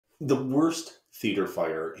The worst theater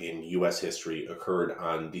fire in U.S. history occurred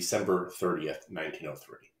on December 30th,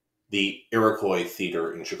 1903. The Iroquois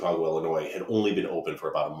Theater in Chicago, Illinois had only been open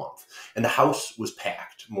for about a month, and the house was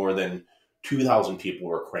packed. More than 2,000 people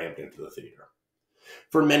were crammed into the theater.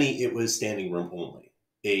 For many, it was standing room only.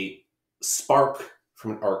 A spark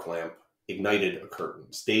from an arc lamp ignited a curtain.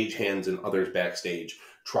 Stagehands and others backstage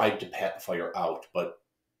tried to pat the fire out, but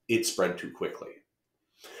it spread too quickly.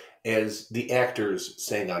 As the actors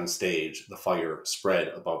sang on stage, the fire spread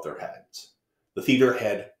above their heads. The theater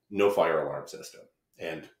had no fire alarm system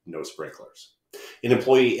and no sprinklers. An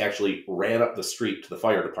employee actually ran up the street to the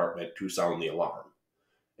fire department to sound the alarm.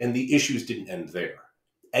 And the issues didn't end there.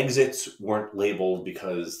 Exits weren't labeled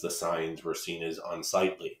because the signs were seen as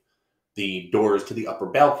unsightly. The doors to the upper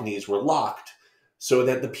balconies were locked so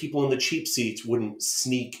that the people in the cheap seats wouldn't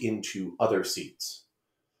sneak into other seats.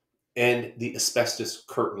 And the asbestos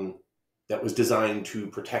curtain that was designed to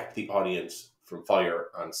protect the audience from fire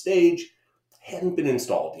on stage hadn't been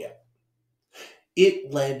installed yet.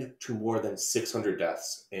 It led to more than 600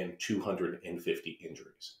 deaths and 250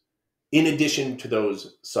 injuries. In addition to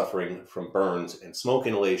those suffering from burns and smoke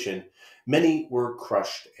inhalation, many were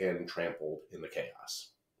crushed and trampled in the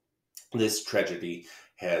chaos. This tragedy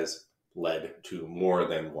has led to more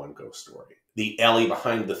than one ghost story. The alley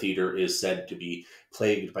behind the theater is said to be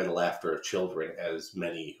plagued by the laughter of children, as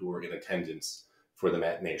many who were in attendance for the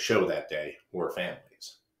matinee show that day were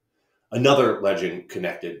families. Another legend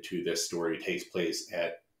connected to this story takes place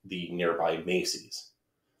at the nearby Macy's.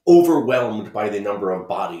 Overwhelmed by the number of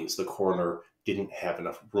bodies, the coroner didn't have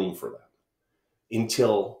enough room for them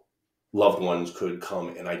until loved ones could come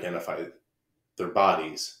and identify their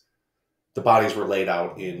bodies. The bodies were laid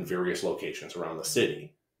out in various locations around the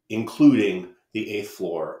city, including the 8th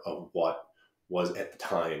floor of what was at the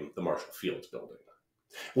time the Marshall Fields building.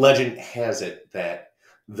 Legend has it that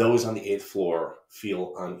those on the 8th floor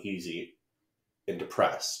feel uneasy and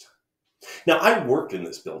depressed. Now, I worked in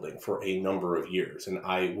this building for a number of years, and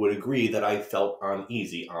I would agree that I felt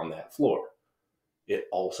uneasy on that floor. It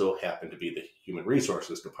also happened to be the Human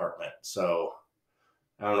Resources Department, so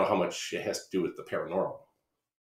I don't know how much it has to do with the paranormal.